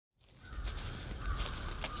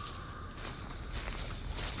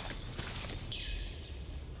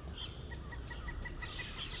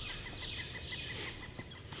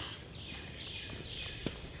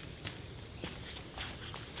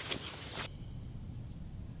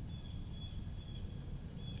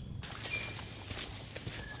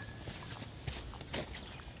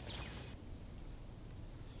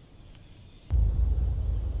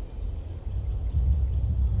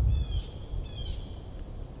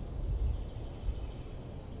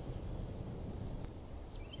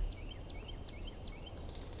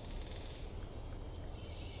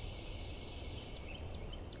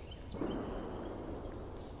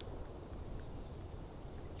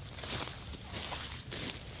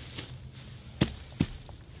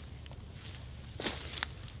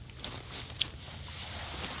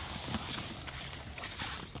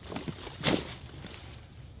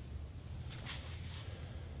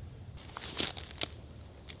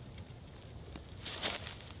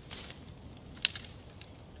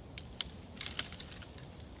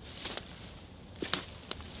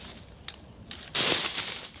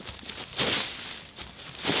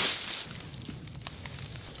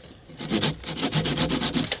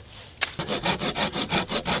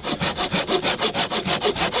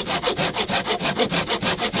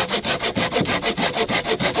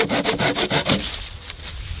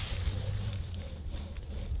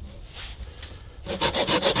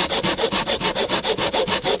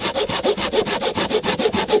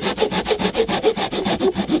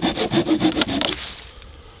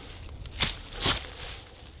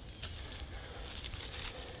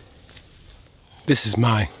This is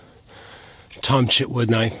my Tom Chitwood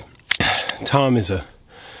knife. Tom is a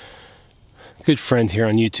good friend here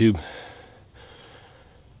on YouTube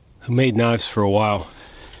who made knives for a while,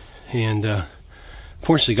 and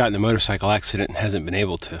fortunately got in a motorcycle accident and hasn't been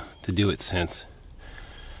able to do it since.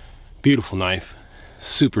 Beautiful knife,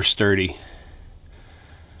 super sturdy.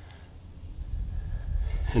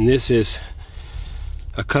 And this is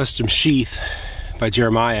a custom sheath by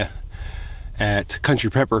Jeremiah at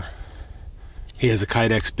Country Pepper. He has a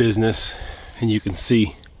Kydex business, and you can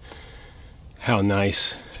see how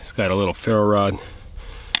nice. It's got a little ferro rod.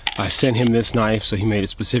 I sent him this knife, so he made it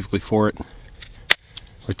specifically for it.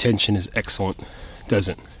 Retention is excellent.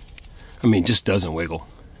 Just doesn't wiggle.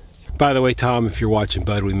 By the way, Tom, if you're watching,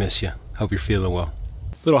 bud, we miss you. Hope you're feeling well.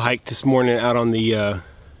 Little hike this morning out on the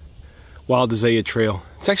Wild Azalea Trail.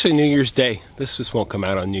 It's actually New Year's Day. This just won't come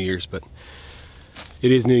out on New Year's, but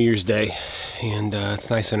it is New Year's Day, and it's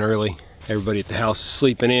nice and early. Everybody at the house is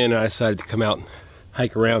sleeping in, and I decided to come out and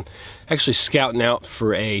hike around. Actually scouting out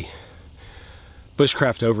for a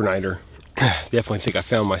bushcraft overnighter. Definitely think I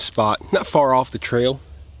found my spot. Not far off the trail,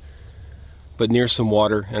 but near some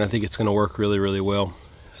water, and I think it's going to work really, really well.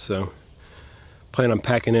 So, plan on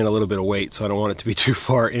packing in a little bit of weight, so I don't want it to be too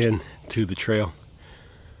far in to the trail.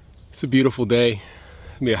 It's a beautiful day.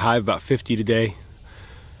 It's gonna be a high of about 50 today.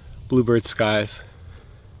 Bluebird skies.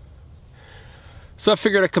 So I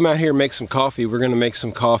figured I'd come out here and make some coffee. We're going to make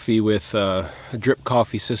some coffee with a drip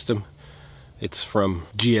coffee system. It's from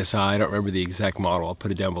GSI. I don't remember the exact model. I'll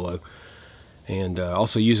put it down below. And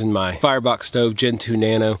also using my Firebox stove Gen2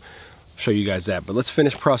 Nano. I'll show you guys that. But let's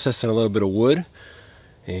finish processing a little bit of wood,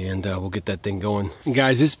 and we'll get that thing going. And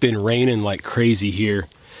guys, it's been raining like crazy here.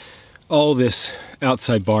 All this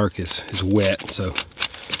outside bark is wet, so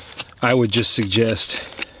I would just suggest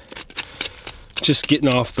just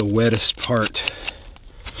getting off the wettest part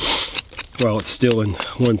while it's still in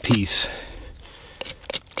one piece,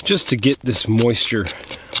 just to get this moisture.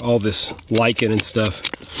 All this lichen and stuff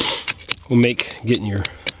will make getting your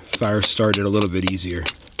fire started a little bit easier.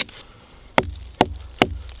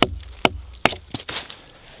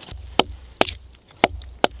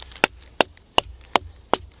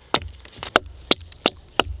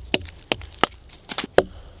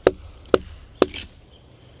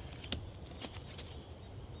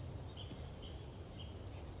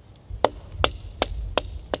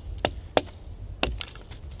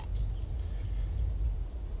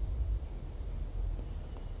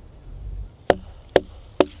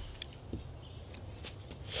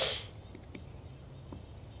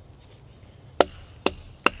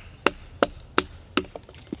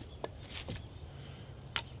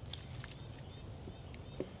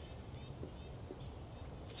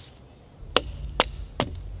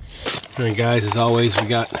 Alright guys, as always, we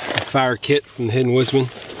got a fire kit from the Hidden Woodsman,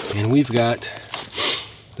 and we've got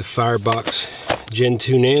the Firebox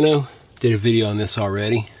Gen2 Nano. Did a video on this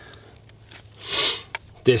already.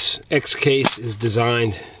 This X case is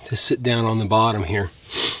designed to sit down on the bottom here.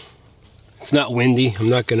 It's not windy. I'm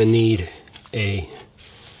not going to need a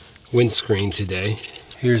windscreen today.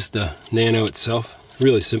 Here's the Nano itself.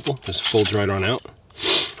 Really simple, just folds right on out.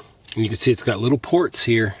 And you can see it's got little ports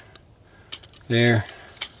here, there,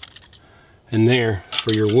 and there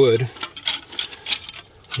for your wood.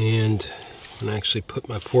 And I'm gonna actually put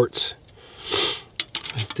my ports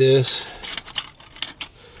like this.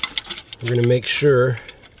 We're gonna make sure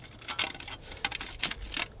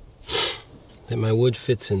that my wood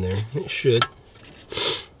fits in there. It should.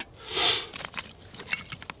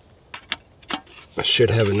 I should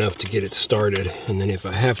have enough to get it started, and then if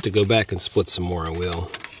I have to go back and split some more, I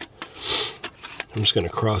will. I'm just gonna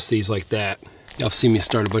cross these like that. Y'all see me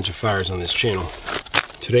start a bunch of fires on this channel.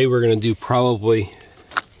 Today we're gonna do probably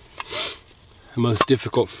the most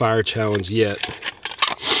difficult fire challenge yet.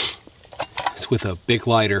 It's with a big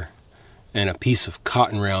lighter and a piece of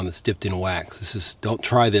cotton round that's dipped in wax. Don't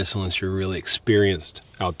try this unless you're a really experienced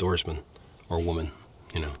outdoorsman or woman,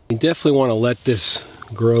 you know. You definitely want to let this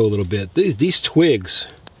grow a little bit. These twigs,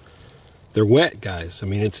 they're wet, guys. I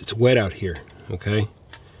mean, it's wet out here, okay?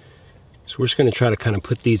 So we're just gonna try to kind of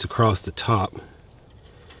put these across the top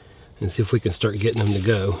and see if we can start getting them to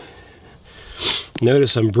go.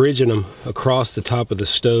 Notice I'm bridging them across the top of the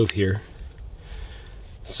stove here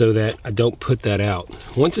so that I don't put that out.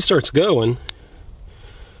 Once it starts going,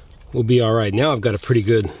 we'll be all right. Now I've got a pretty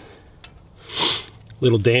good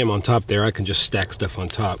little dam on top there. I can just stack stuff on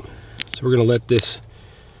top. So we're gonna let this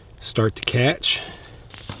start to catch.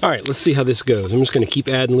 All right, let's see how this goes. I'm just gonna keep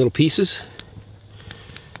adding little pieces,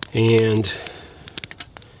 and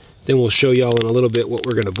then we'll show y'all in a little bit what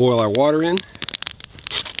we're gonna boil our water in.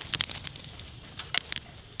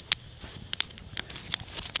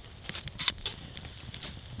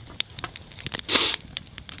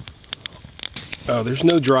 Oh, there's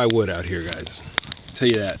no dry wood out here, guys. I'll tell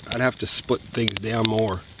you that. I'd have to split things down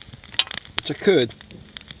more, which I could.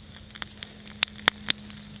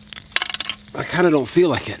 I kind of don't feel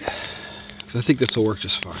like it, because I think this will work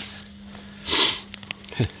just fine.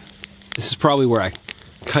 This is probably where I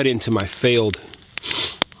cut into my failed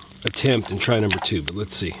attempt and try number 2, but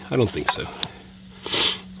let's see. I don't think so.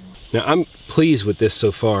 Now, I'm pleased with this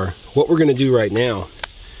so far. What we're going to do right now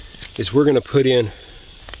is we're going to put in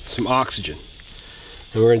some oxygen.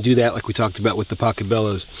 And we're going to do that like we talked about with the pocket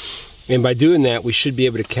bellows. And by doing that, we should be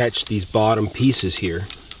able to catch these bottom pieces here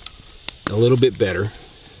a little bit better.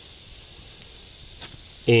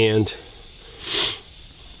 And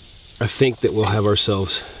I think that we'll have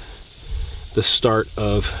ourselves the start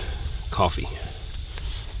of coffee.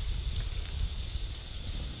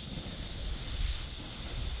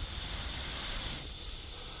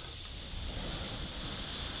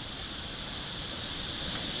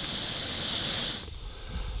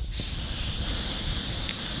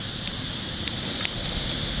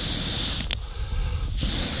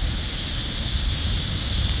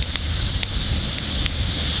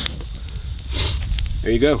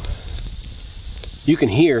 There you go. You can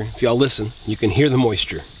hear, if y'all listen, you can hear the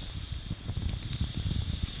moisture.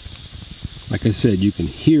 Like I said, you can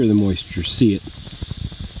hear the moisture, see it.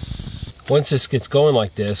 Once this gets going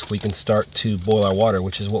like this, we can start to boil our water,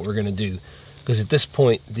 which is what we're going to do. Because at this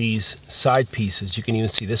point, these side pieces, you can even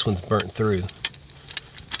see this one's burnt through.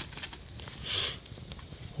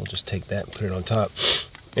 We'll just take that and put it on top.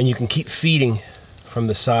 And you can keep feeding from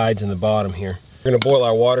the sides and the bottom here. We're going to boil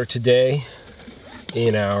our water today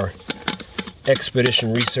in our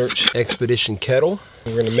Expedition Research Expedition kettle.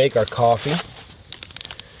 We're going to make our coffee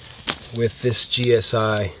with this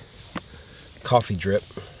GSI coffee drip.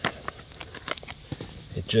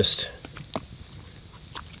 It just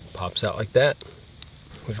pops out like that.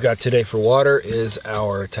 We've got today for water is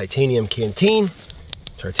our titanium canteen,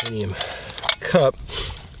 titanium cup.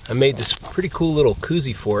 I made this pretty cool little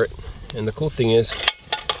koozie for it, and the cool thing is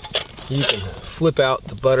you can flip out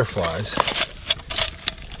the butterflies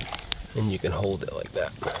and you can hold it like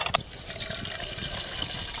that.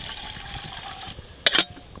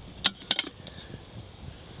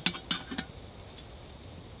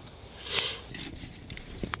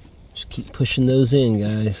 Just keep pushing those in,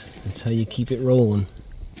 guys. That's how you keep it rolling.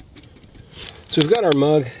 So we've got our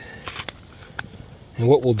mug, and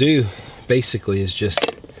what we'll do basically is just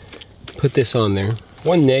put this on there.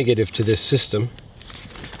 One negative to this system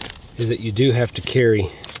is that you do have to carry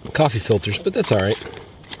coffee filters, but that's all right.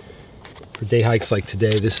 For day hikes like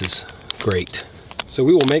today, this is great. So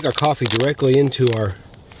we will make our coffee directly into our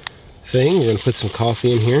thing. We're going to put some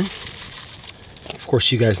coffee in here. Of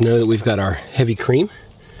course, you guys know that we've got our heavy cream.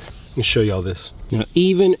 Let me show you all this. Now,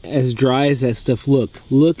 even as dry as that stuff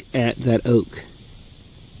looked, look at that oak.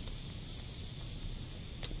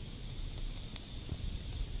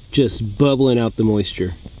 Just bubbling out the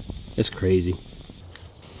moisture. That's crazy.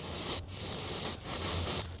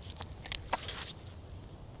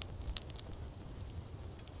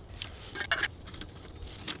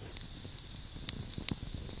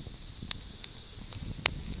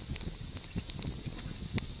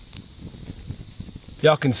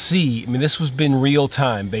 Y'all can see, I mean, this was been real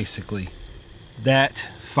time, basically. That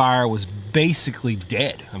fire was basically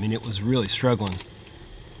dead. I mean, it was really struggling.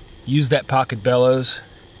 Use that pocket bellows.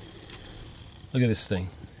 Look at this thing.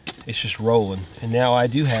 It's just rolling. And now I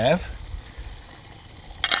do have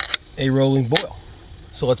a rolling boil.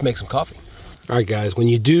 So let's make some coffee. All right, guys, when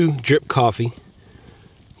you do drip coffee,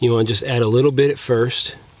 you want to just add a little bit at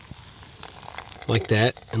first, like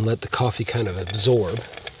that, and let the coffee kind of absorb.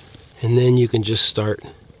 And then you can just start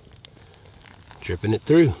dripping it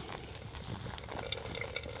through.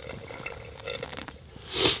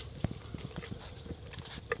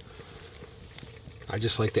 I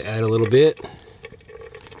just like to add a little bit.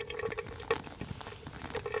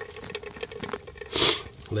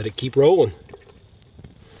 Let it keep rolling.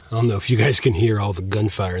 I don't know if you guys can hear all the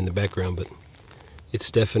gunfire in the background, but it's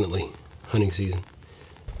definitely hunting season.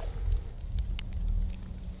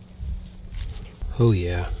 Oh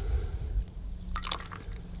yeah.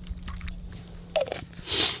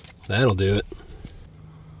 That'll do it.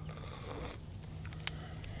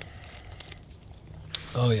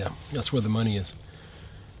 Oh yeah, that's where the money is.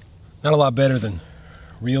 Not a lot better than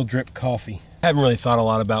real drip coffee. I haven't really thought a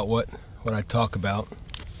lot about what I talk about.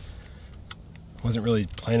 Wasn't really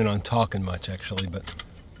planning on talking much actually, but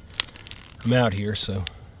I'm out here, so.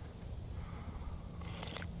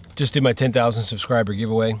 Just did my 10,000 subscriber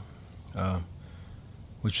giveaway,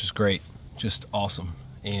 which was great, just awesome.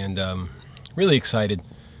 And really excited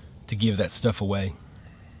to give that stuff away.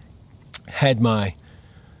 Had my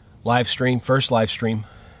live stream, first live stream,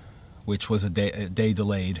 which was a day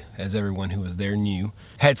delayed, as everyone who was there knew.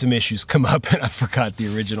 Had some issues come up and I forgot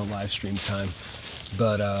the original live stream time.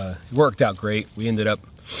 But it worked out great. We ended up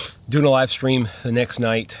doing a live stream the next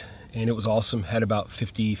night and it was awesome. Had about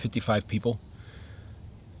 50, 55 people.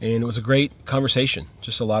 And it was a great conversation,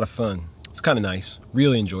 just a lot of fun. It's kind of nice,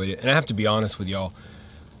 really enjoyed it. And I have to be honest with y'all,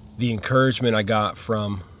 the encouragement I got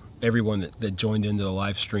from everyone that joined into the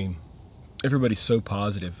live stream, everybody's so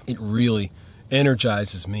positive. It really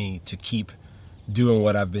energizes me to keep doing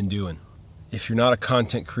what I've been doing. If you're not a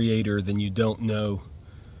content creator, then you don't know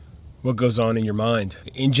what goes on in your mind.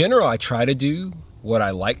 In general, I try to do what I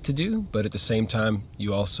like to do, but at the same time,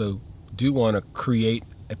 you also do want to create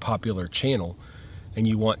a popular channel and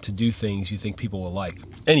you want to do things you think people will like.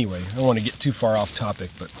 Anyway, I don't want to get too far off topic,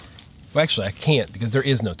 but well, actually I can't because there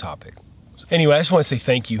is no topic. Anyway, I just want to say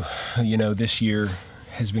thank you. You know, this year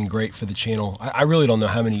has been great for the channel. I really don't know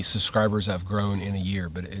how many subscribers I've grown in a year,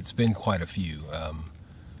 but it's been quite a few. I'm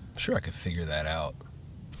sure I could figure that out.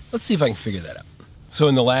 Let's see if I can figure that out. So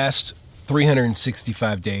in the last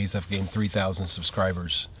 365 days, I've gained 3,000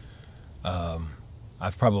 subscribers.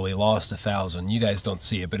 I've probably lost 1,000. You guys don't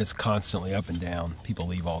see it, but it's constantly up and down. People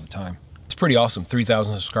leave all the time. It's pretty awesome,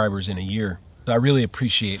 3,000 subscribers in a year. So I really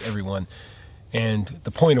appreciate everyone. And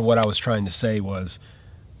the point of what I was trying to say was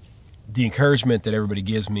the encouragement that everybody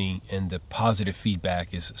gives me and the positive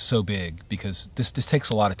feedback is so big because this takes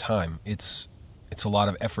a lot of time. It's a lot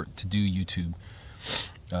of effort to do YouTube.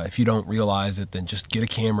 If you don't realize it, then just get a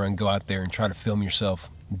camera and go out there and try to film yourself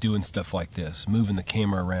doing stuff like this, moving the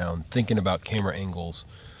camera around, thinking about camera angles.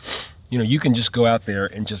 You know, you can just go out there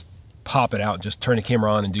and just pop it out, just turn the camera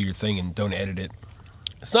on and do your thing and don't edit it.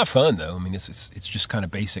 It's not fun though. I mean, it's just kind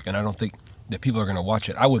of basic, and I don't think that people are going to watch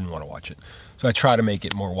it. I wouldn't want to watch it. So I try to make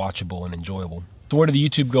it more watchable and enjoyable. So what are the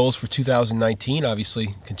YouTube goals for 2019?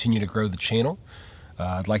 Obviously, continue to grow the channel.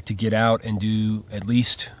 I'd like to get out and do at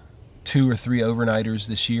least 2 or 3 overnighters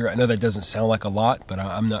this year. I know that doesn't sound like a lot, but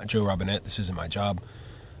I'm not Joe Robinette. This isn't my job.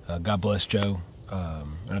 God bless Joe.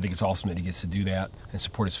 And I think it's awesome that he gets to do that and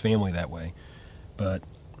support his family that way. But,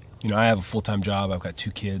 you know, I have a full-time job. I've got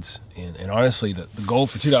 2 kids. And honestly, the goal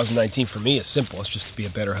for 2019 for me is simple. It's just to be a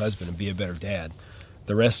better husband and be a better dad.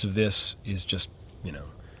 The rest of this is just, you know,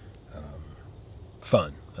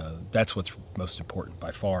 fun. That's what's most important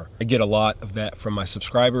by far. I get a lot of that from my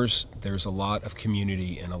subscribers. There's a lot of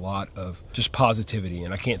community and a lot of just positivity,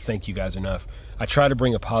 and I can't thank you guys enough. I try to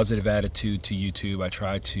bring a positive attitude to YouTube. I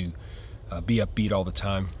try to be upbeat all the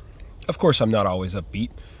time. Of course, I'm not always upbeat.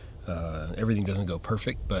 Everything doesn't go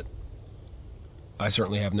perfect, but I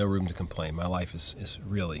certainly have no room to complain. My life is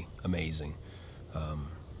really amazing.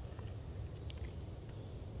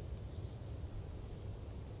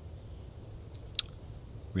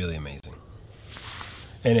 Really amazing.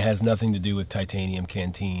 And it has nothing to do with titanium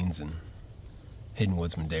canteens and Hidden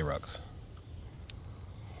Woodsman day rugs.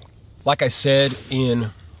 Like I said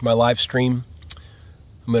in my live stream,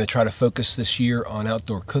 I'm going to try to focus this year on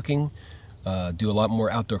outdoor cooking, do a lot more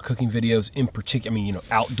outdoor cooking videos, in particular, I mean, you know,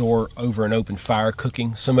 outdoor over an open fire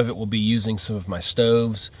cooking. Some of it will be using some of my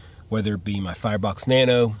stoves, whether it be my Firebox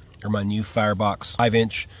Nano or my new Firebox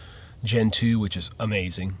 5-inch Gen2, which is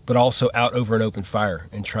amazing, but also out over an open fire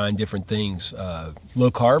and trying different things. Low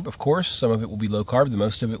carb, of course. Some of it will be low carb. The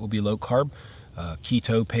most of it will be low carb.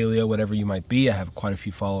 Keto, paleo, whatever you might be. I have quite a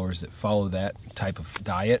few followers that follow that type of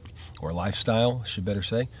diet or lifestyle, I should better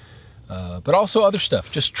say. But also other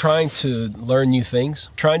stuff. Just trying to learn new things.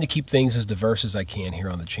 Trying to keep things as diverse as I can here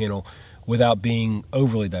on the channel without being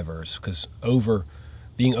overly diverse, because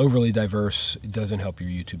being overly diverse doesn't help your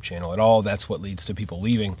YouTube channel at all. That's what leads to people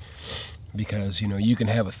leaving, because, you know, you can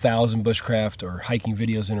have 1,000 bushcraft or hiking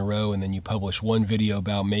videos in a row, and then you publish one video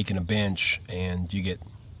about making a bench and you get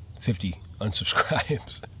 50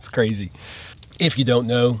 unsubscribes. It's crazy. If you don't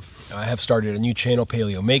know, I have started a new channel,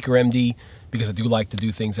 Paleo Maker MD, because I do like to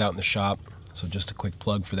do things out in the shop. So just a quick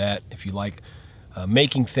plug for that. If you like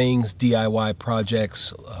making things, DIY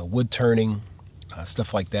projects, wood turning,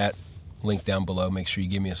 stuff like that, link down below. Make sure you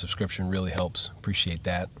give me a subscription. Really helps. Appreciate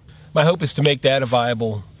that. My hope is to make that a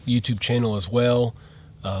viable YouTube channel as well.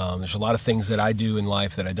 There's a lot of things that I do in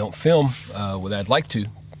life that I don't film that I'd like to,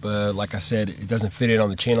 but like I said, it doesn't fit in on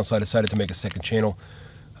the channel, so I decided to make a second channel.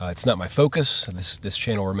 It's not my focus. This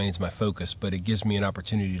channel remains my focus, but it gives me an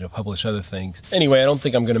opportunity to publish other things. Anyway, I don't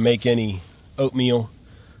think I'm going to make any oatmeal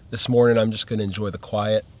this morning. I'm just going to enjoy the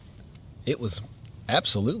quiet. It was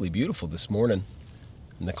absolutely beautiful this morning,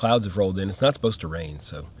 and the clouds have rolled in. It's not supposed to rain,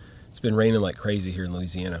 so it's been raining like crazy here in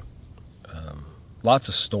Louisiana. lots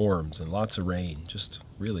of storms and lots of rain, just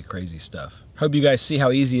really crazy stuff. Hope you guys see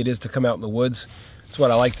how easy it is to come out in the woods. That's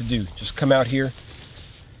what I like to do. Just come out here,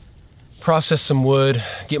 process some wood,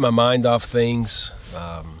 get my mind off things,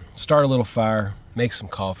 start a little fire, make some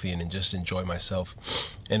coffee, and just enjoy myself.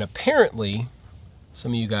 And apparently,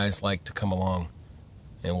 some of you guys like to come along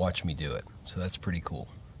and watch me do it. So that's pretty cool.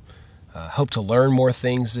 Hope to learn more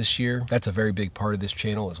things this year. That's a very big part of this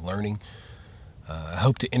channel, is learning. I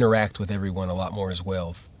hope to interact with everyone a lot more as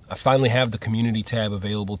well. I finally have the community tab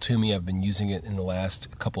available to me. I've been using it in the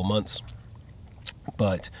last couple months,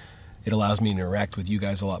 but it allows me to interact with you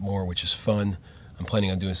guys a lot more, which is fun. I'm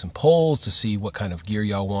planning on doing some polls to see what kind of gear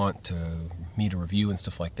y'all want me to review and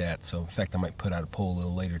stuff like that. So in fact, I might put out a poll a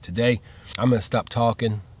little later today. I'm gonna stop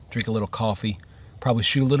talking, drink a little coffee, probably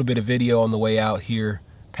shoot a little bit of video on the way out here,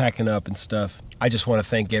 packing up and stuff. I just want to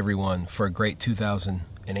thank everyone for a great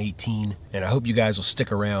 2018, and I hope you guys will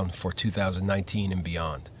stick around for 2019 and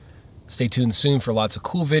beyond. Stay tuned soon for lots of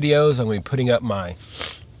cool videos. I'm going to be putting up my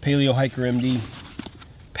Paleo Hiker MD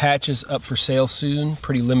patches up for sale soon.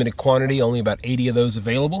 Pretty limited quantity, only about 80 of those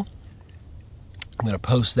available. I'm going to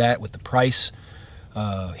post that with the price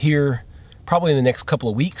here probably in the next couple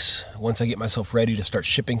of weeks once I get myself ready to start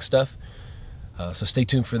shipping stuff. So stay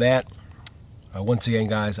tuned for that. Once again,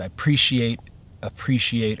 guys, I appreciate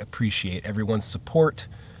everyone's support.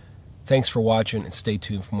 Thanks for watching, and stay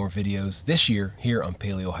tuned for more videos this year here on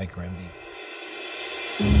Paleo Hiker MD.